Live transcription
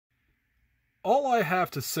All I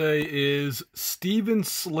have to say is Steven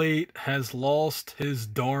Slate has lost his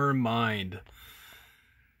darn mind.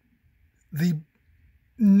 The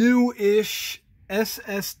new-ish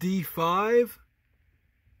SSD 5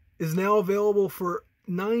 is now available for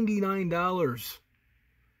 $99.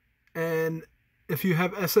 And if you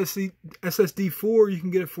have SSD 4, you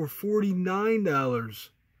can get it for $49.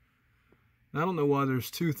 I don't know why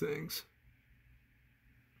there's two things.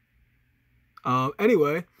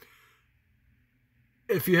 Anyway,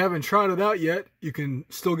 if you haven't tried it out yet, you can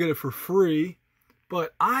still get it for free.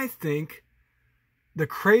 But I think the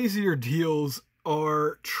crazier deals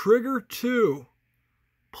are Trigger 2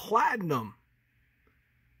 Platinum.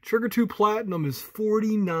 Trigger 2 Platinum is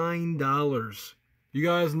 $49. You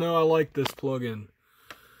guys know I like this plugin.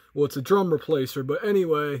 Well, it's a drum replacer, but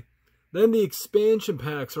anyway, then the expansion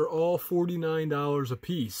packs are all $49 a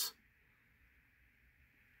piece.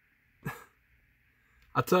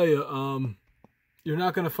 I tell you, you're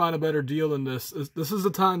not going to find a better deal than this. This is the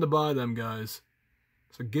time to buy them, guys.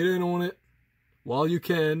 So get in on it while you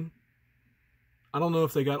can. I don't know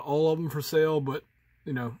if they got all of them for sale, but,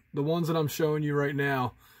 you know, the ones that I'm showing you right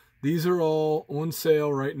now, these are all on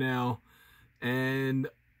sale right now. And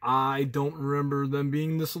I don't remember them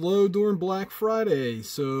being this low during Black Friday.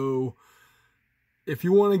 So if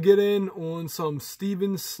you want to get in on some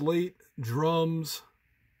Steven Slate drums,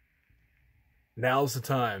 now's the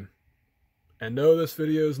time. And no, this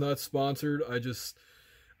video is not sponsored.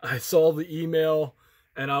 I saw the email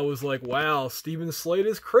and I was like, wow, Steven Slate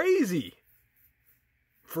is crazy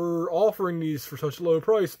for offering these for such a low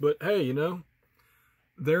price. But hey, you know,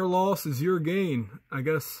 their loss is your gain, I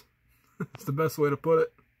guess. It's the best way to put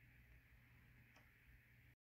it.